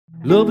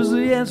Love is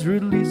the answer,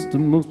 at least, to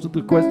most of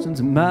the questions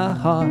in my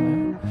heart.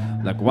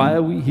 Like, why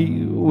are we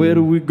here? Where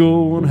do we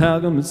go? And how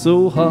come it's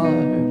so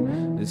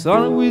hard? It's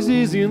always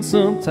easy, and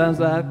sometimes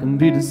that can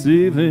be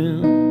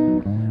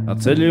deceiving. I'll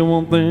tell you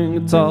one thing,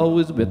 it's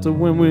always better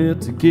when we're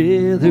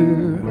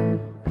together.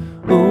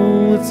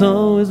 Oh, it's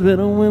always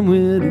better when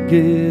we're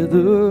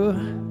together.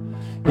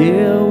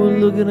 Yeah, we'll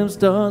look at them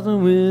stars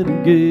when we're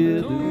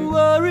together. Don't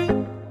worry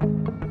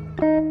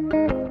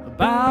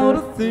about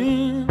a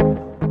thing,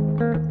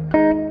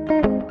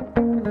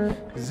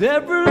 'cause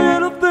every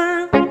little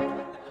thing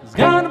is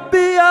gonna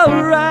be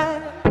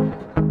alright.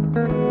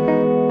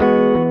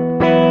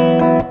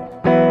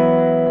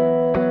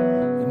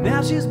 And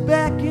now she's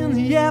back in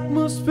the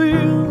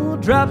atmosphere,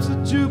 drops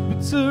of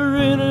Jupiter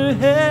in her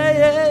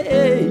head.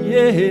 Hey,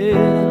 hey, hey.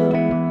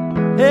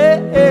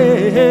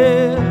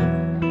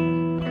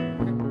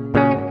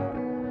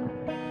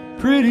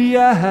 Pretty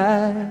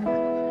eyes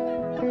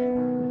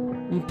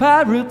and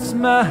pirate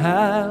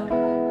smile.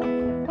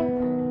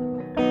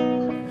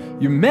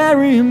 You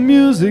marry a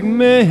music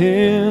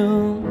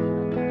man,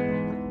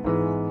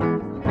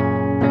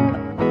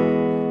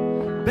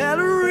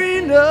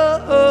 ballerina.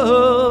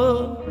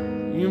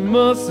 You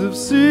must have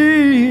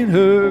seen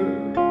her.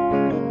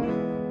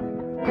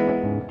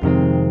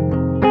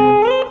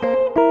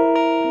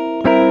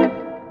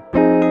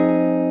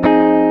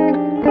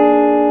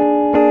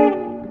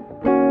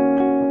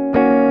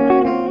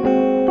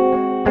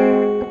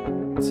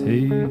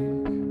 Take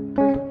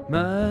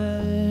my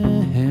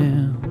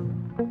hand,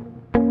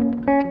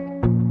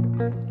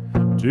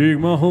 take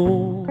my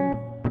home.